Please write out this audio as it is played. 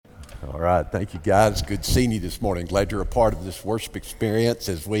All right, thank you guys. Good seeing you this morning. Glad you're a part of this worship experience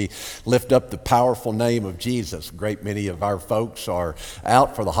as we lift up the powerful name of Jesus. A great many of our folks are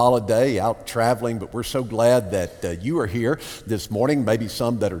out for the holiday, out traveling, but we're so glad that you are here this morning, maybe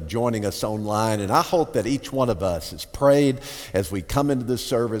some that are joining us online. And I hope that each one of us has prayed as we come into this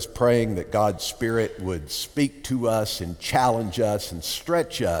service, praying that God's Spirit would speak to us and challenge us and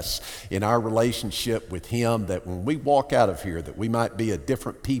stretch us in our relationship with Him, that when we walk out of here, that we might be a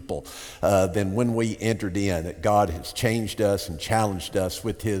different people than when we entered in, that God has changed us and challenged us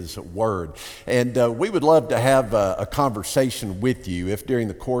with His Word. And we would love to have a conversation with you if during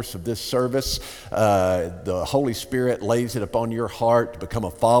the course of this service the Holy Spirit lays it upon your heart to become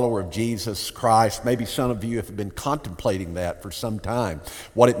a follower of Jesus Christ. Maybe some of you have been contemplating that for some time,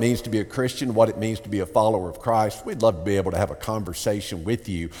 what it means to be a Christian, what it means to be a follower of Christ. We'd love to be able to have a conversation with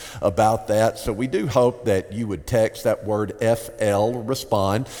you about that. So we do hope that you would text that word FL,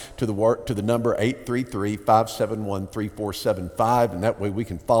 respond, to the number 833-571-3475, and that way we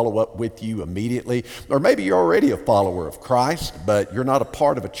can follow up with you immediately. Or maybe you're already a follower of Christ, but you're not a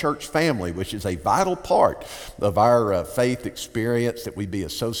part of a church family, which is a vital part of our faith experience, that we be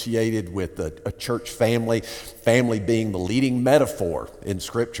associated with a church family being the leading metaphor in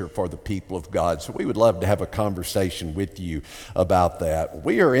Scripture for the people of God. So we would love to have a conversation with you about that.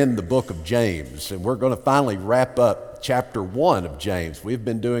 We are in the book of James, and we're going to finally wrap up chapter 1 of James. We've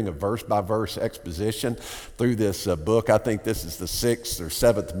been doing a verse-by-verse exposition through this book. I think this is the 6th or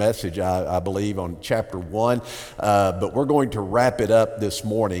 7th message, I believe, on chapter 1. But we're going to wrap it up this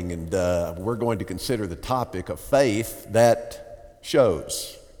morning, and we're going to consider the topic of faith that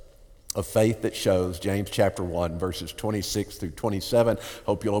shows. Of faith that shows, James chapter 1, verses 26 through 27.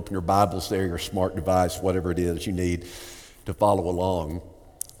 Hope you'll open your Bibles there, your smart device, whatever it is you need to follow along.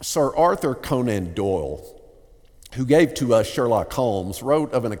 Sir Arthur Conan Doyle, who gave to us Sherlock Holmes,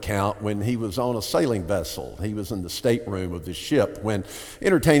 wrote of an account when he was on a sailing vessel. He was in the stateroom of the ship when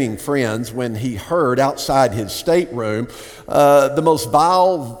entertaining friends, when he heard outside his stateroom the most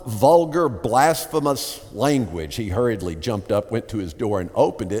vile, vulgar, blasphemous language. He hurriedly jumped up, went to his door, and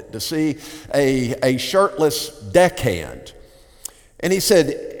opened it to see a shirtless deckhand. And he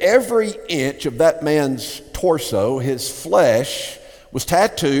said every inch of that man's torso, his flesh, was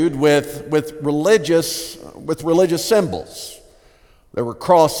tattooed with religious symbols. There were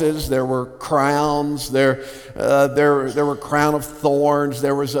crosses, there were crowns, there were crown of thorns,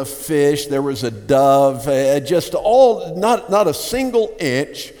 there was a fish, there was a dove, just all, not a single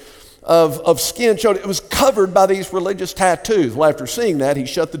inch of skin showed. It was covered by these religious tattoos. Well, after seeing that, he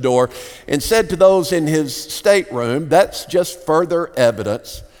shut the door and said to those in his stateroom, that's just further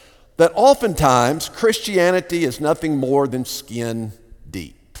evidence that oftentimes Christianity is nothing more than skin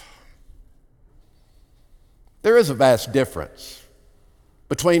deep. There is a vast difference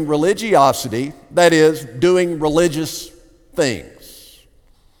between religiosity, that is, doing religious things.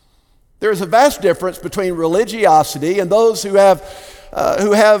 There is a vast difference between religiosity and those who have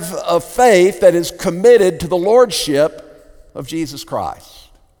a faith that is committed to the lordship of Jesus Christ.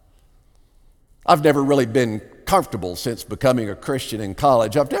 I've never really been comfortable since becoming a Christian in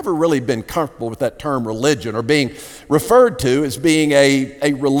college. I've never really been comfortable with that term religion, or being referred to as being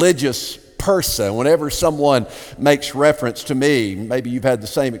a religious person. Whenever someone makes reference to me, maybe you've had the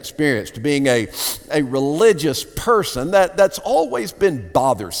same experience, to being a religious person, that's always been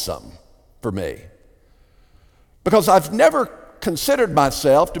bothersome for me, because I've never considered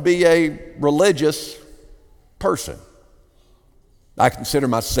myself to be a religious person. I consider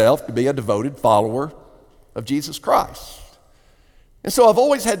myself to be a devoted follower of Jesus Christ. And so I've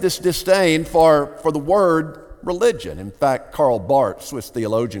always had this disdain for the word religion. In fact, Karl Barth, Swiss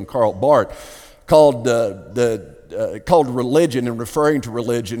theologian Karl Barth, called religion, and referring to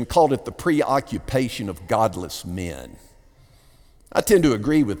religion, called it the preoccupation of godless men. I tend to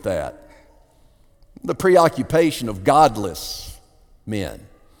agree with that. The preoccupation of godless men.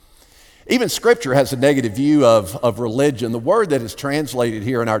 Even Scripture has a negative view of religion. The word that is translated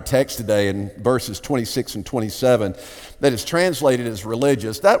here in our text today in verses 26 and 27, that is translated as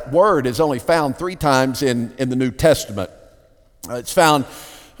religious, that word is only found 3 times in the New Testament. It's found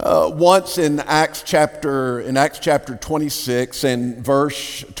once in Acts chapter 26 and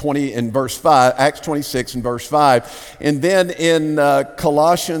verse 5, Acts 26 and verse 5, and then in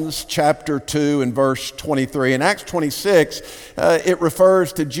Colossians chapter 2 and verse 23. In Acts 26, it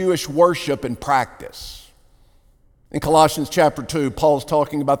refers to Jewish worship and practice. In Colossians chapter 2, Paul's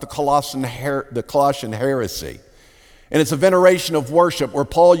talking about the Colossian heresy. And it's a veneration of worship where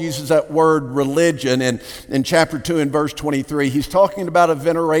Paul uses that word religion. And in chapter 2 and verse 23, he's talking about a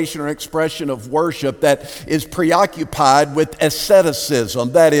veneration or expression of worship that is preoccupied with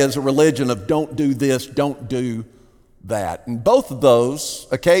asceticism. That is, a religion of don't do this, don't do that. And both of those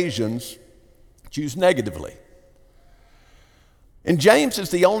occasions choose negatively. And James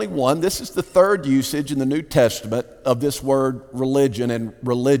is the only one, this is the third usage in the New Testament of this word religion and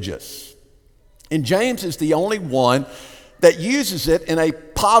religious. And James is the only one that uses it in a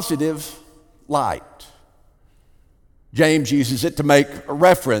positive light. James uses it to make a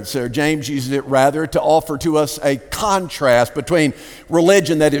reference, or James uses it rather to offer to us a contrast between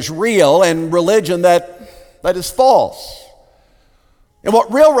religion that is real and religion that is false. And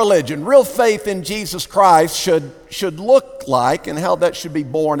what real religion, real faith in Jesus Christ should look like and how that should be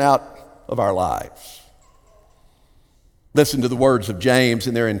born out of our lives. Listen to the words of James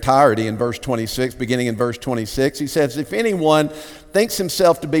in their entirety in verse 26, beginning in verse 26. He says, if anyone thinks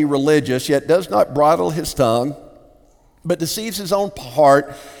himself to be religious, yet does not bridle his tongue, but deceives his own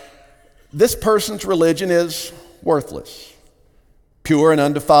heart, this person's religion is worthless. Pure and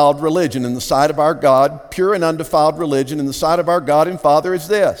undefiled religion in the sight of our God, pure and undefiled religion in the sight of our God and Father is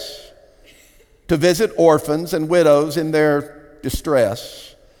this, to visit orphans and widows in their distress,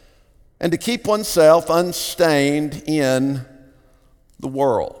 and to keep oneself unstained in the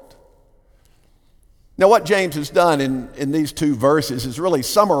world. Now, what James has done in these two verses is really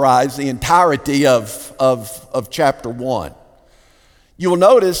summarize the entirety of chapter 1. You will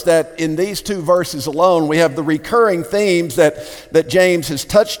notice that in these two verses alone, we have the recurring themes that James has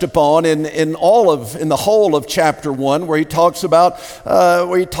touched upon in the whole of chapter 1, where he talks about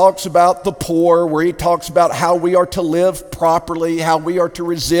the poor, where he talks about how we are to live properly, how we are to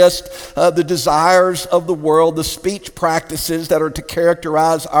resist the desires of the world, the speech practices that are to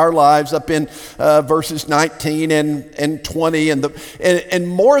characterize our lives up in verses 19 and 20, and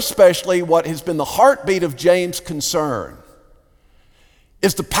more especially what has been the heartbeat of James' concern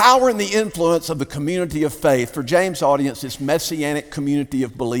is the power and the influence of the community of faith. For James' audience, this messianic community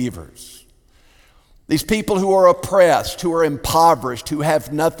of believers. These people who are oppressed, who are impoverished, who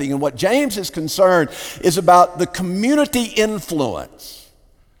have nothing. And what James is concerned is about the community influence.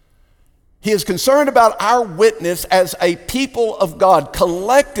 He is concerned about our witness as a people of God,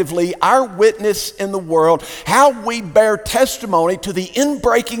 collectively our witness in the world, how we bear testimony to the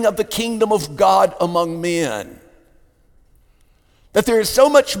inbreaking of the kingdom of God among men. That there is so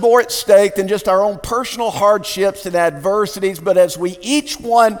much more at stake than just our own personal hardships and adversities, but as we each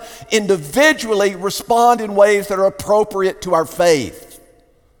one individually respond in ways that are appropriate to our faith,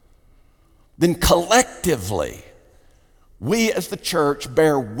 then collectively, we as the church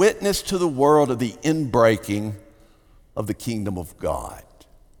bear witness to the world of the inbreaking of the kingdom of God.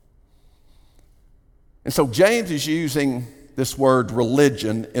 And so James is using this word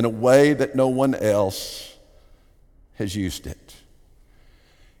religion in a way that no one else has used it.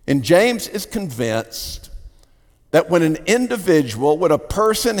 And James is convinced that when an individual, when a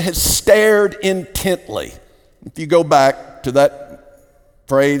person has stared intently, if you go back to that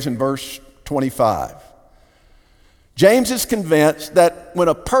phrase in verse 25, James is convinced that when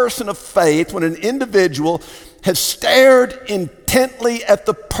a person of faith, when an individual has stared intently at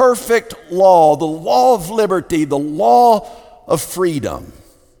the perfect law, the law of liberty, the law of freedom,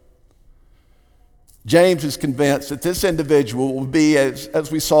 James is convinced that this individual will be,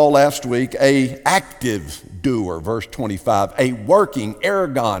 as we saw last week, an active doer, verse 25, a working,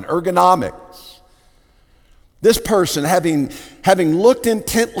 ergonomics. This person, having looked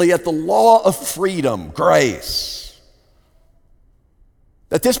intently at the law of freedom, grace,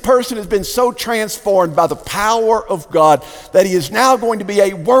 that this person has been so transformed by the power of God that he is now going to be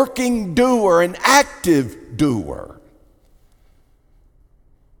a working doer, an active doer.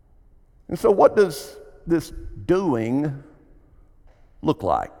 And so what does this doing look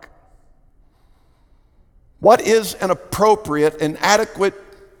like? What is an appropriate and adequate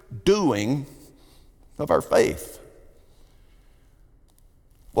doing of our faith?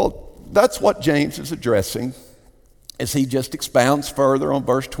 Well, that's what James is addressing as he just expounds further on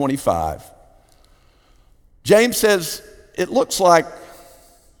verse 25. James says it looks like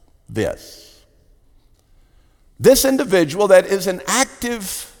this. This individual that is an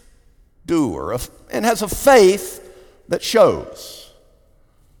active doer and has a faith that shows.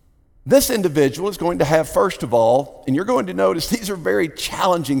 This individual is going to have, first of all, and you're going to notice these are very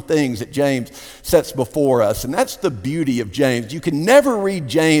challenging things that James sets before us, and that's the beauty of James. You can never read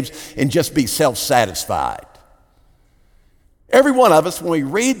James and just be self-satisfied. Every one of us, when we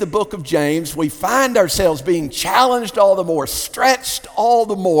read the book of James, we find ourselves being challenged all the more, stretched all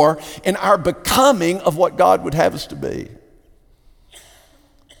the more in our becoming of what God would have us to be.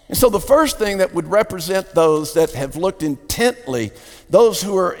 And so the first thing that would represent those that have looked intently, those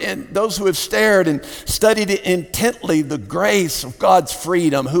who have stared and studied intently the grace of God's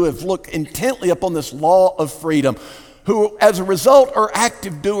freedom, who have looked intently upon this law of freedom, who as a result are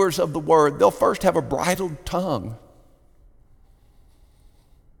active doers of the word, they'll first have a bridled tongue.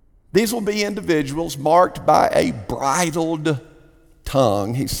 These will be individuals marked by a bridled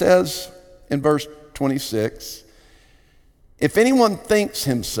tongue. He says in verse 26, if anyone thinks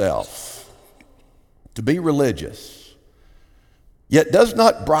himself to be religious, yet does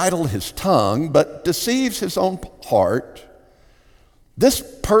not bridle his tongue, but deceives his own heart, this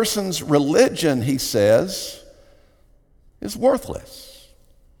person's religion, he says, is worthless.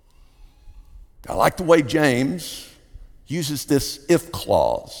 I like the way James uses this if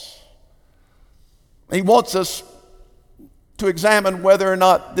clause. He wants us to examine whether or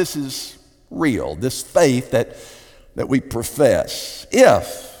not this is real, this faith that we profess.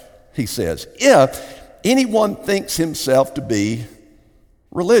 If, he says, if anyone thinks himself to be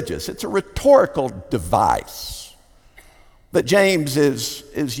religious. It's a rhetorical device that James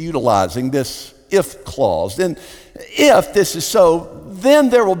is utilizing, this if clause. Then if this is so, then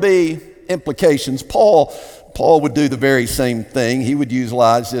there will be implications. Paul would do the very same thing. He would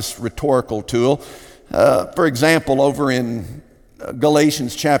utilize this rhetorical tool. For example, over in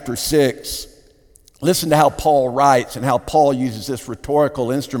Galatians chapter 6, listen to how Paul writes and how Paul uses this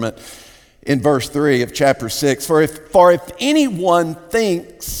rhetorical instrument in verse 3 of chapter 6. For if anyone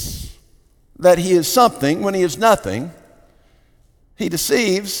thinks that he is something when he is nothing, he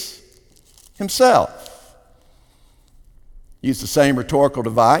deceives himself. Use the same rhetorical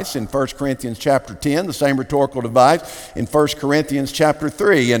device in 1 Corinthians chapter 10, the same rhetorical device in 1 Corinthians chapter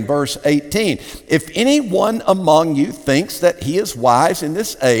 3 and verse 18. If anyone among you thinks that he is wise in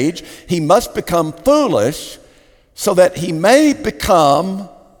this age, he must become foolish so that he may become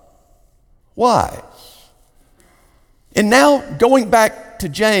wise. And now going back to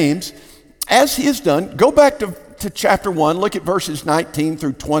James, as he has done, go back to chapter 1, look at verses 19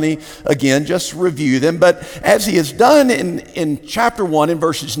 through 20 again, just review them. But as he has done in chapter 1 in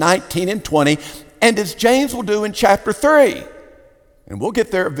verses 19 and 20, and as James will do in chapter 3, and we'll get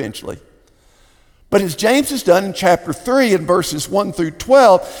there eventually. But as James has done in chapter 3 in verses 1 through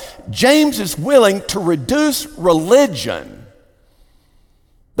 12, James is willing to reduce religion,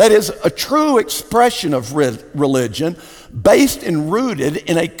 that is a true expression of religion, based and rooted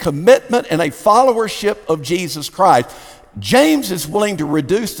in a commitment and a followership of Jesus Christ. James is willing to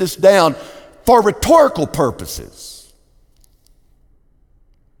reduce this down for rhetorical purposes.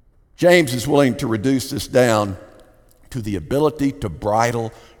 James is willing to reduce this down to the ability to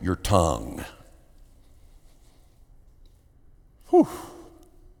bridle your tongue. Whew.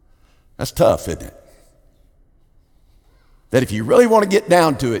 That's tough, isn't it? That if you really want to get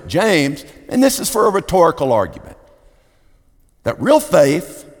down to it, James, and this is for a rhetorical argument, that real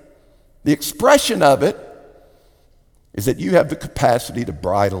faith, the expression of it, is that you have the capacity to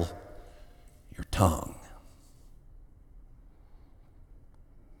bridle your tongue.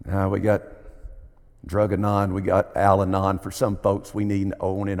 Now we got drug anon, we got Al-Anon. For some folks, we need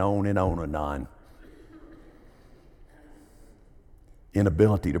own and own and own anon.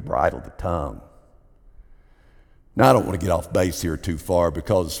 Inability to bridle the tongue. Now, I don't want to get off base here too far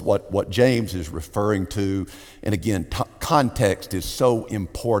because what James is referring to, and again, context is so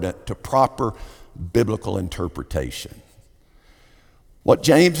important to proper biblical interpretation. What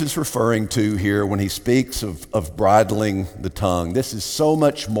James is referring to here when he speaks of bridling the tongue, this is so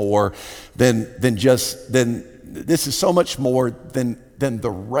much more than the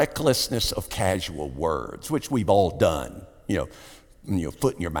recklessness of casual words, which we've all done. You know,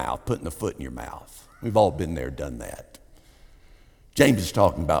 foot in your mouth, putting the foot in your mouth. We've all been there, done that. James is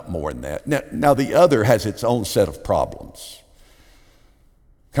talking about more than that. Now the other has its own set of problems.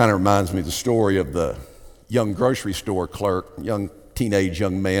 Kind of reminds me of the story of the young grocery store clerk, teenage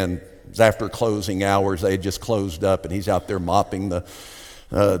young man. It was after closing hours. They had just closed up, and he's out there mopping the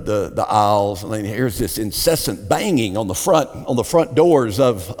aisles, and then here's this incessant banging on the front doors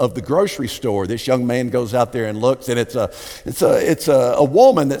of the grocery store. This young man goes out there and looks, and it's a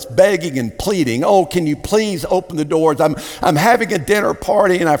woman that's begging and pleading. Oh, can you please open the doors? I'm having a dinner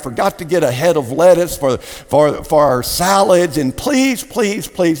party, and I forgot to get a head of lettuce for our salads, and please, please,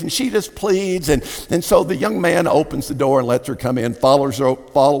 please. And she just pleads, and so the young man opens the door and lets her come in, follows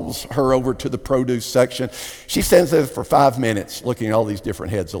her over to the produce section. She stands there for 5 minutes looking at all these different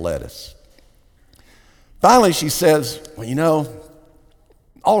heads of lettuce. Finally, she says, well, you know,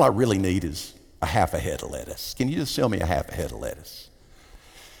 all I really need is a half a head of lettuce. Can you just sell me a half a head of lettuce?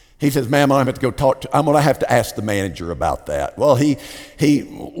 He says, ma'am, I'm going to have to ask the manager about that. Well, he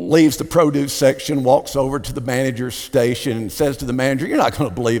leaves the produce section, walks over to the manager's station and says to the manager, you're not going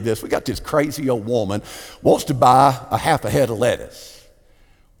to believe this. We got this crazy old woman wants to buy a half a head of lettuce.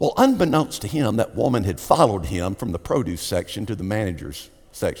 Well, unbeknownst to him, that woman had followed him from the produce section to the manager's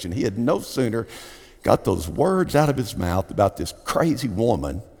section. He had no sooner got those words out of his mouth about this crazy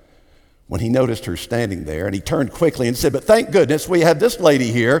woman when he noticed her standing there, and he turned quickly and said, but thank goodness we have this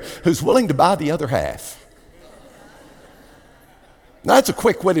lady here who's willing to buy the other half. Now, that's a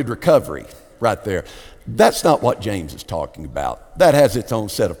quick-witted recovery right there. That's not what James is talking about. That has its own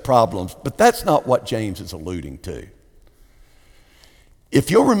set of problems, but that's not what James is alluding to.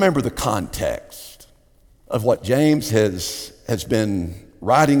 If you'll remember the context of what James has been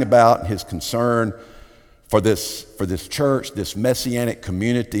writing about, his concern for this church, this messianic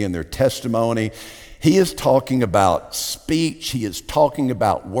community and their testimony, he is talking about speech. He is talking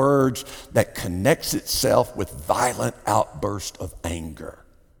about words that connects itself with violent outbursts of anger.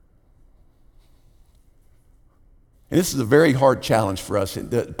 And this is a very hard challenge for us.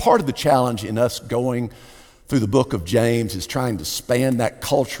 Part of the challenge in us going through the book of James is trying to span that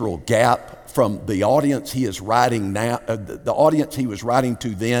cultural gap from the audience he is writing now, the audience he was writing to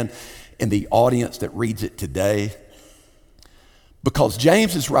then, and the audience that reads it today. Because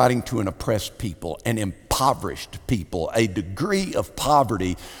James is writing to an oppressed people, an impoverished people, a degree of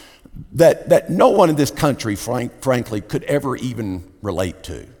poverty that no one in this country, frankly, could ever even relate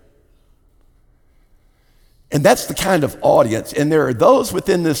to. And that's the kind of audience, and there are those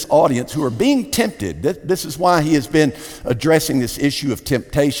within this audience who are being tempted. This is why he has been addressing this issue of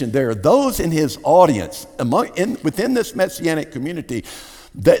temptation. There are those in his audience, within this messianic community,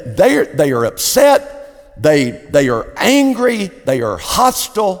 that they are upset, they are angry, they are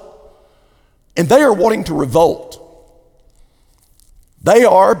hostile, and they are wanting to revolt. They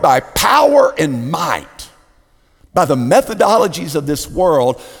are, by power and might, by the methodologies of this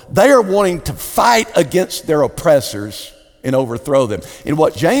world, they are wanting to fight against their oppressors and overthrow them. And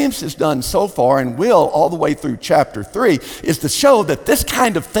what James has done so far, and will all the way through chapter 3, is to show that this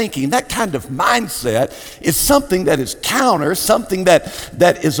kind of thinking, that kind of mindset, is something that is counter, something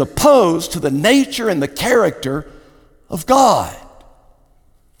that is opposed to the nature and the character of God.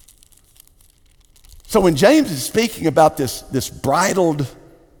 So when James is speaking about this bridled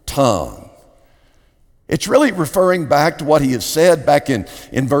tongue, it's really referring back to what he has said back in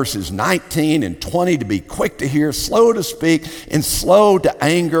verses 19 and 20, to be quick to hear, slow to speak, and slow to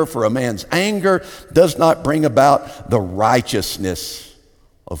anger, for a man's anger does not bring about the righteousness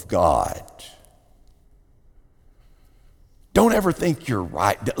of God. Don't ever think you're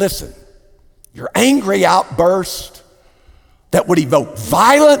right. Listen, your angry outburst that would evoke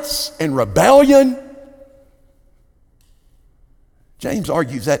violence and rebellion, James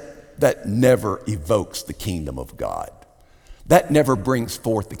argues that never evokes the kingdom of God. That never brings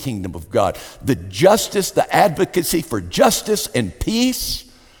forth the kingdom of God. The justice, the advocacy for justice and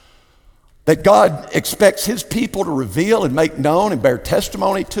peace that God expects his people to reveal and make known and bear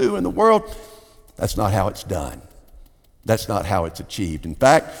testimony to in the world, that's not how it's done. That's not how it's achieved. In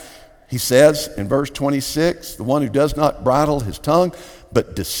fact, he says in verse 26, the one who does not bridle his tongue,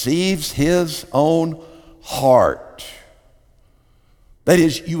 but deceives his own heart. That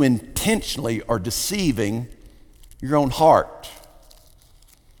is, you intentionally are deceiving your own heart.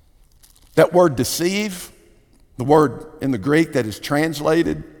 That word deceive, the word in the Greek that is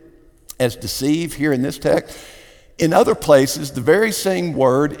translated as deceive here in this text, in other places, the very same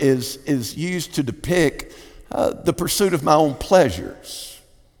word is used to depict the pursuit of my own pleasures,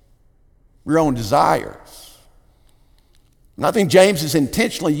 your own desires. And I think James is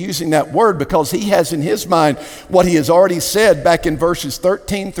intentionally using that word because he has in his mind what he has already said back in verses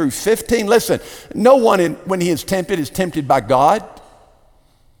 13 through 15. Listen, no one when he is tempted by God.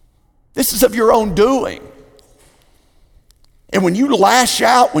 This is of your own doing. And when you lash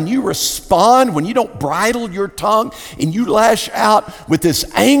out, when you respond, when you don't bridle your tongue and you lash out with this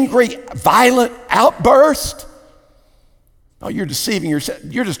angry, violent outburst, oh, you're deceiving yourself.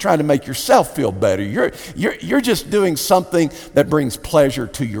 You're just trying to make yourself feel better. You're just doing something that brings pleasure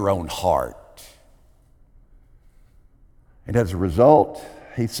to your own heart. And as a result,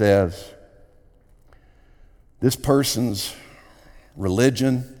 he says, this person's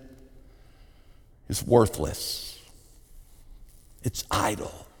religion is worthless. It's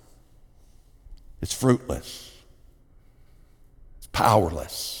idle. It's fruitless. It's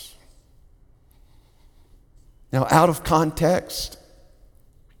powerless. Now, out of context,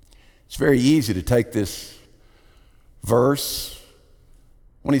 It's very easy to take this verse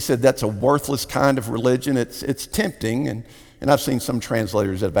when he said that's a worthless kind of religion. It's tempting, and I've seen some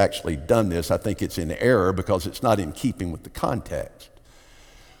translators that have actually done this. I think it's in error because it's not in keeping with the context.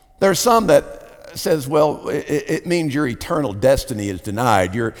 There are some that says, well, it means your eternal destiny is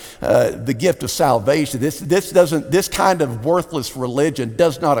denied. The gift of salvation. This kind of worthless religion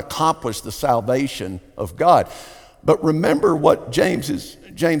does not accomplish the salvation of God. But remember what James'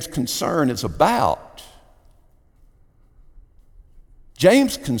 concern is about.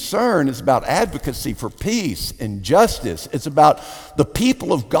 James' concern is about advocacy for peace and justice. It's about the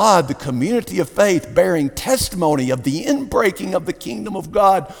people of God, the community of faith, bearing testimony of the inbreaking of the kingdom of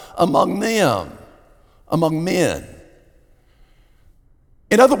God among them, among men.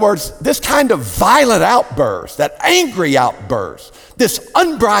 In other words, this kind of violent outburst, that angry outburst, this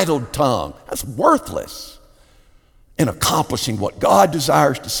unbridled tongue, that's worthless in accomplishing what God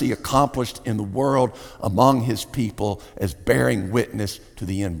desires to see accomplished in the world among his people as bearing witness to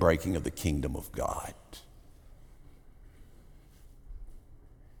the inbreaking of the kingdom of God.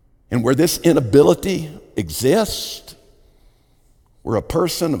 And where this inability exists, where a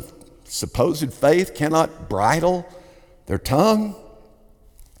person of supposed faith cannot bridle their tongue,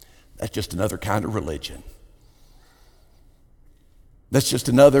 that's just another kind of religion. That's just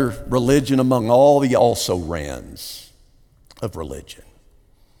another religion among all the also-rans of religion.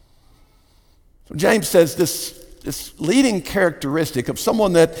 So James says this leading characteristic of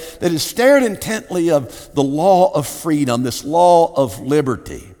someone that has stared intently of the law of freedom, this law of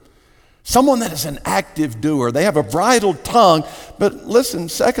liberty, someone that is an active doer. They have a bridled tongue, but listen,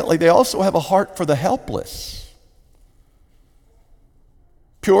 secondly, they also have a heart for the helpless.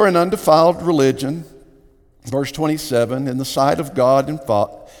 Pure and undefiled religion, verse 27, in the sight of God and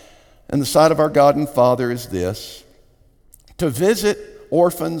the sight of our God and Father is this: to visit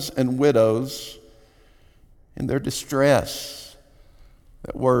orphans and widows in their distress.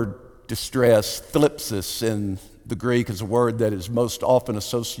 That word distress, thlipsis in the Greek, is a word that is most often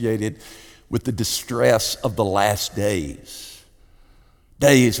associated with the distress of the last days.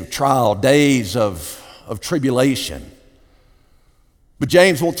 Days of trial, days of tribulation. But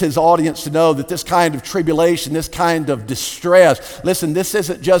James wants his audience to know that this kind of tribulation, this kind of distress, listen, this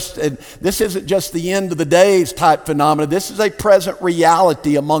isn't just the end of the days type phenomena. This is a present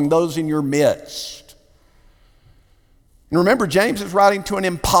reality among those in your midst. And remember, James is writing to an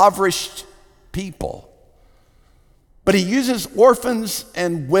impoverished people. But he uses orphans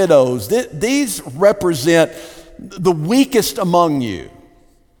and widows. These represent the weakest among you.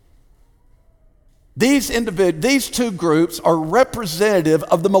 These two groups are representative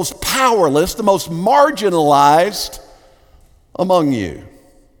of the most powerless, the most marginalized among you.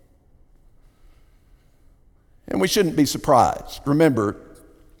 And we shouldn't be surprised. Remember,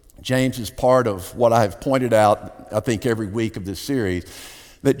 James is part of what I have pointed out, I think, every week of this series,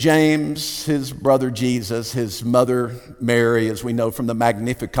 that James, his brother Jesus, his mother Mary, as we know from the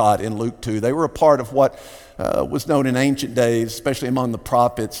Magnificat in Luke 2, they were a part of what was known in ancient days, especially among the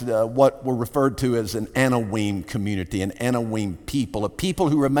prophets, what were referred to as an Anawim community, an Anawim people, a people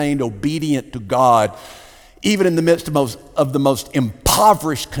who remained obedient to God even in the midst of the most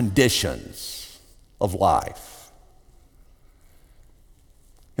impoverished conditions of life.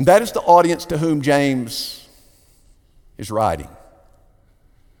 And that is the audience to whom James is writing.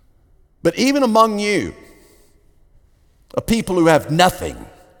 But even among you, a people who have nothing,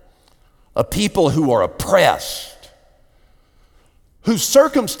 a people who are oppressed, whose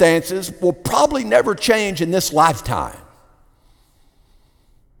circumstances will probably never change in this lifetime,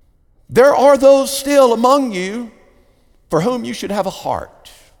 there are those still among you for whom you should have a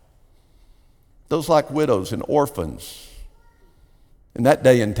heart. Those like widows and orphans. In that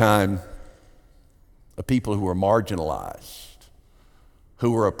day and time, a people who were marginalized,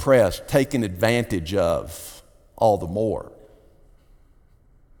 who were oppressed, taken advantage of all the more.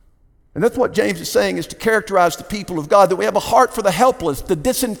 And that's what James is saying, is to characterize the people of God, that we have a heart for the helpless, the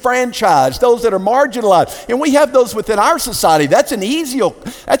disenfranchised, those that are marginalized. And we have those within our society. That's an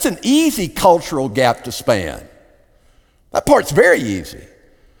easy cultural gap to span. That part's very easy.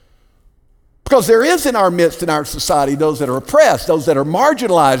 Because there is in our midst, in our society, those that are oppressed, those that are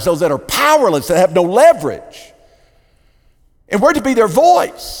marginalized, those that are powerless, that have no leverage. And we're to be their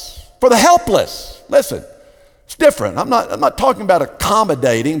voice for the helpless. Listen, it's different. I'm not talking about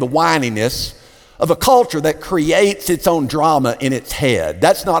accommodating the whininess of a culture that creates its own drama in its head.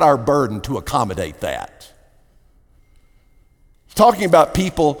 That's not our burden to accommodate that. It's talking about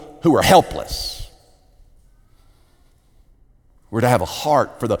people who are helpless. We're to have a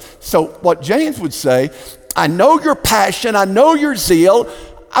heart for the... So what James would say, I know your passion, I know your zeal,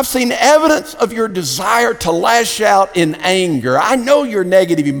 I've seen evidence of your desire to lash out in anger. I know your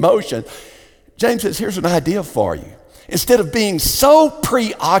negative emotion. James says, here's an idea for you. Instead of being so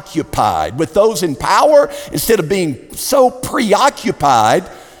preoccupied with those in power, instead of being so preoccupied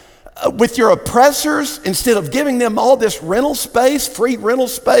with your oppressors, instead of giving them all this rental space, free rental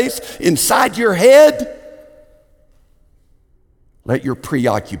space inside your head, let your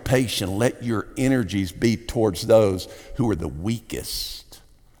preoccupation, let your energies be towards those who are the weakest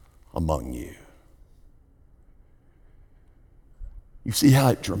among you. You see how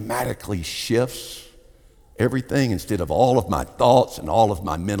it dramatically shifts everything? Instead of all of my thoughts and all of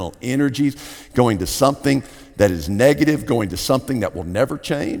my mental energies going to something that is negative, going to something that will never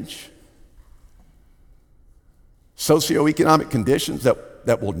change. Socioeconomic conditions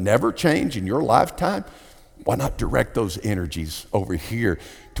that will never change in your lifetime. Why not direct those energies over here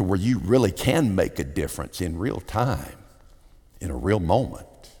to where you really can make a difference in real time, in a real moment?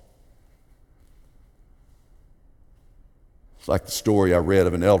 It's like the story I read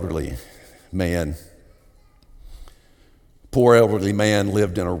of an elderly man. Poor elderly man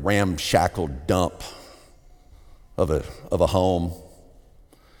lived in a ramshackle dump of a home.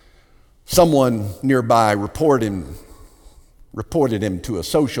 Someone nearby reported him to a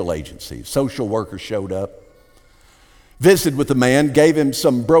social agency. Social worker showed up, visited with the man, gave him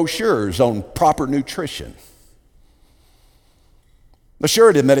some brochures on proper nutrition.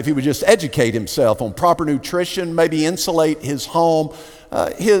 Assured him that if he would just educate himself on proper nutrition, maybe insulate his home,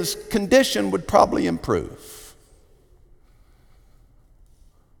 his condition would probably improve.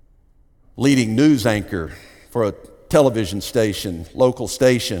 Leading news anchor for a television station, local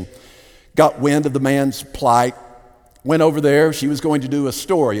station, got wind of the man's plight, went over there. She was going to do a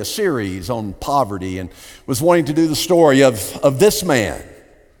series on poverty, and was wanting to do the story of this man.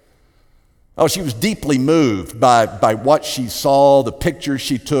 Oh, she was deeply moved by what she saw, the pictures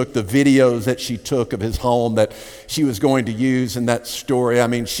she took, the videos that she took of his home that she was going to use in that story. I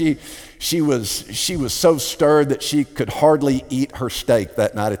mean, she was so stirred that she could hardly eat her steak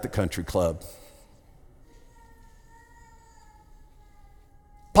that night at the country club.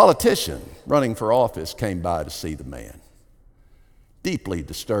 Politician running for office came by to see the man, deeply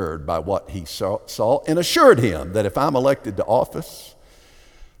disturbed by what he saw, and assured him that if I'm elected to office,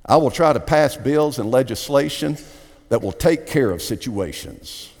 I will try to pass bills and legislation that will take care of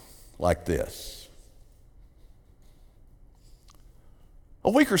situations like this. A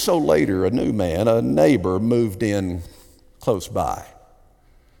week or so later, a new man, a neighbor, moved in close by.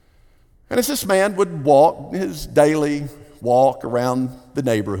 And as this man would walk his daily walk around the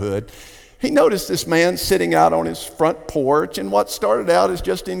neighborhood, he noticed this man sitting out on his front porch, and what started out as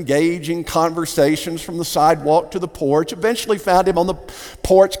just engaging conversations from the sidewalk to the porch eventually found him on the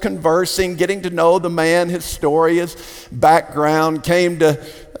porch conversing, getting to know the man, his story, his background, came to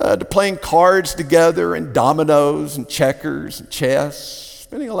playing cards together and dominoes and checkers and chess,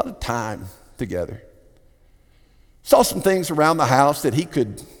 spending a lot of time together. Saw some things around the house that he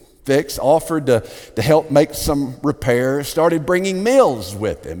could fix, offered to help make some repairs, started bringing meals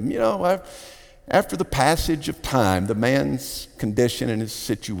with him. You know, after the passage of time, the man's condition and his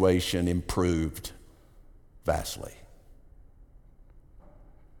situation improved vastly.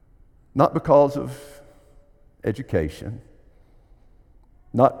 Not because of education,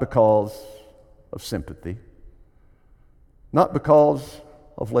 not because of sympathy, not because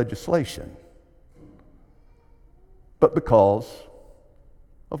of legislation, but because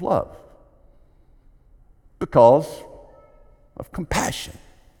of love, because of compassion,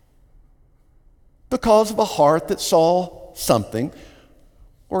 because of a heart that saw something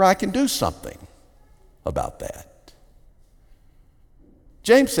where I can do something about that.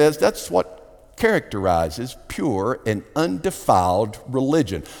 James says that's what characterizes pure and undefiled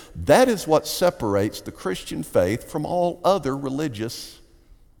religion. That is what separates the Christian faith from all other religious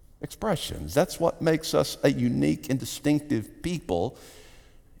expressions. That's what makes us a unique and distinctive people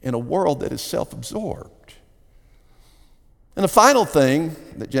in a world that is self-absorbed. And the final thing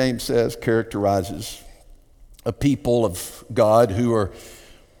that James says characterizes a people of God who are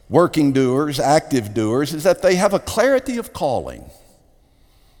working doers, active doers, is that they have a clarity of calling.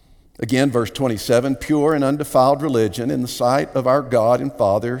 Again, verse 27, pure and undefiled religion in the sight of our God and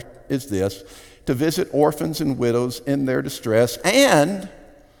Father is this, to visit orphans and widows in their distress and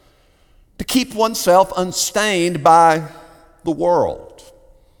to keep oneself unstained by the world.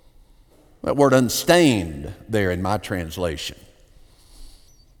 That word unstained there in my translation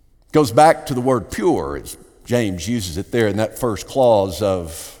goes back to the word pure, as James uses it there in that first clause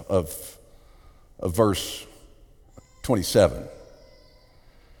of verse 27.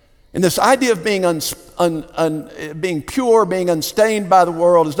 And this idea of being, being pure, being unstained by the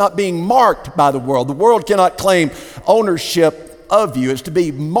world, is not being marked by the world. The world cannot claim ownership of you. It's to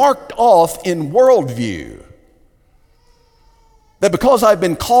be marked off in worldview. That because I've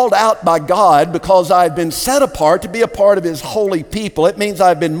been called out by God, because I've been set apart to be a part of His holy people, it means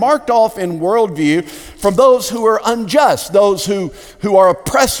I've been marked off in worldview from those who are unjust, those who are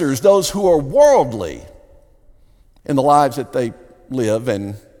oppressors, those who are worldly in the lives that they live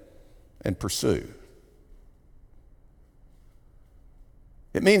and pursue.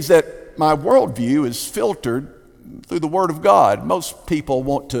 It means that my worldview is filtered through the Word of God. Most people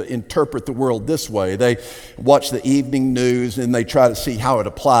want to interpret the world this way. They watch the evening news and they try to see how it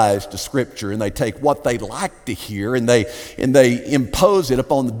applies to Scripture, and they take what they like to hear and they impose it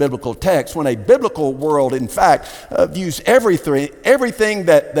upon the biblical text, when a biblical world, in fact, views everything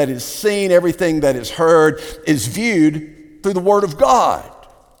that is seen, everything that is heard, is viewed through the Word of God.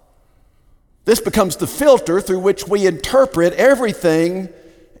 This becomes the filter through which we interpret everything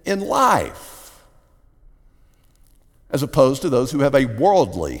in life, as opposed to those who have a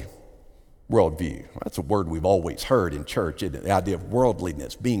worldly worldview. That's a word we've always heard in church, isn't it? The idea of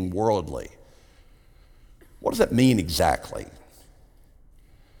worldliness, being worldly. What does that mean exactly?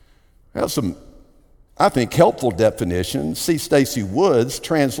 Well, some, I think, helpful definitions. C. Stacy Woods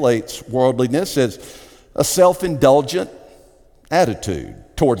translates worldliness as a self-indulgent attitude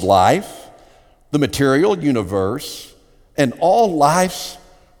toward life, the material universe, and all life's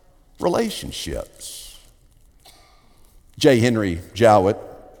relationships. J. Henry Jowett,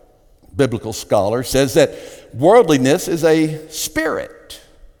 biblical scholar, says that worldliness is a spirit,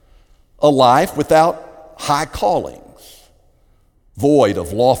 a life without high callings, void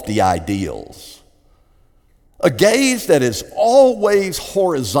of lofty ideals, a gaze that is always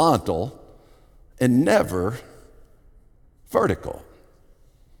horizontal and never vertical.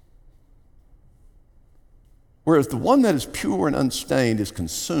 Whereas the one that is pure and unstained is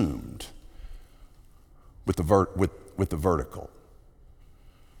consumed with the vertical.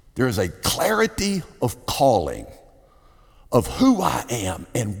 There is a clarity of calling of who I am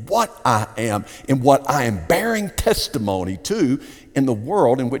and what I am and what I am bearing testimony to in the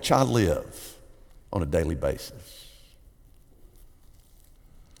world in which I live on a daily basis.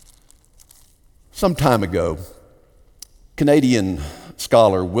 Some time ago, Canadian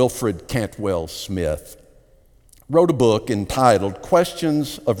scholar Wilfred Cantwell Smith wrote a book entitled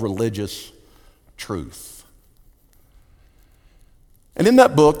Questions of Religious Truth. And in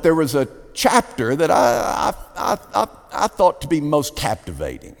that book, there was a chapter that I thought to be most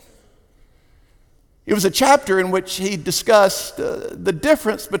captivating. It was a chapter in which he discussed the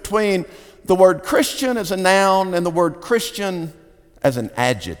difference between the word Christian as a noun and the word Christian as an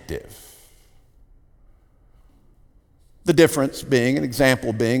adjective. The difference being, an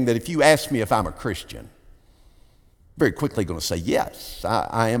example being, that if you ask me if I'm a Christian, I'm very quickly going to say, yes,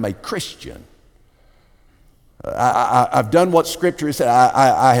 I am a Christian. I've done what Scripture has said.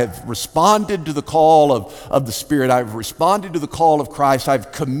 I have responded to the call of the Spirit. I've responded to the call of Christ.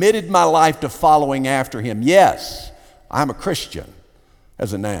 I've committed my life to following after Him. Yes, I'm a Christian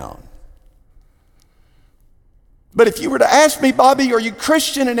as a noun. But if you were to ask me, Bobby, are you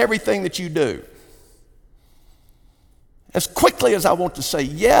Christian in everything that you do? As quickly as I want to say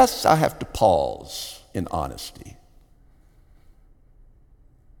yes, I have to pause in honesty.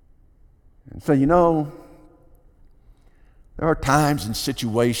 And so, there are times and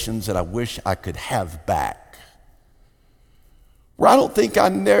situations that I wish I could have back, where I don't think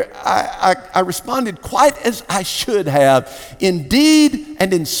I responded quite as I should have, in deed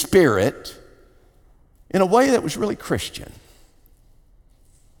and in spirit, in a way that was really Christian,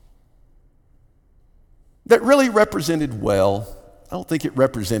 that really represented well, I don't think it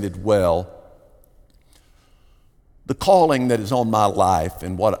represented well, the calling that is on my life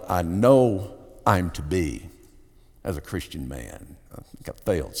and what I know I'm to be as a Christian man. I think I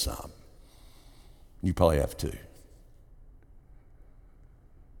failed some. You probably have too.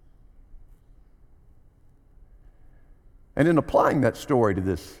 And in applying that story to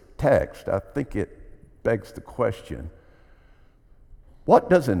this text, I think it begs the question, what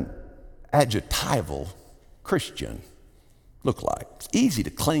does an adjectival Christian look like? It's easy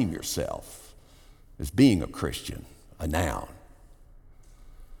to claim yourself as being a Christian, a noun.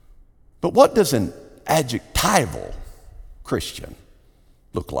 But what does an adjectival Christian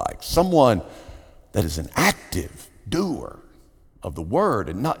look like? Someone that is an active doer of the word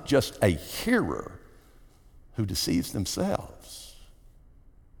and not just a hearer who deceives themselves.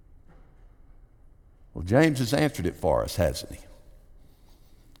 Well, James has answered it for us, hasn't he?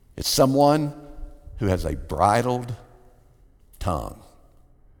 It's someone who has a bridled tongue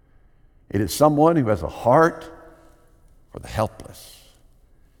It is someone who has a heart for the helpless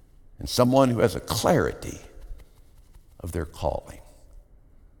and someone who has a clarity of their calling.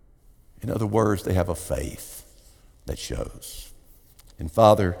 In other words, they have a faith that shows. And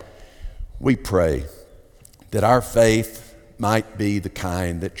Father, we pray that our faith might be the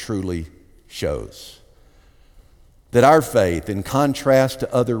kind that truly shows. That our faith, in contrast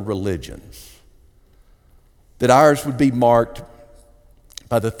to other religions, that ours would be marked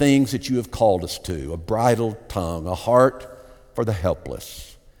by the things that you have called us to, a bridled tongue, a heart for the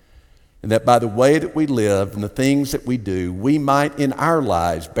helpless, and that by the way that we live and the things that we do, we might in our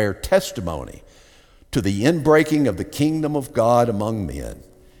lives bear testimony to the inbreaking of the kingdom of God among men.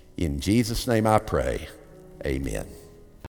 In Jesus' name I pray, amen.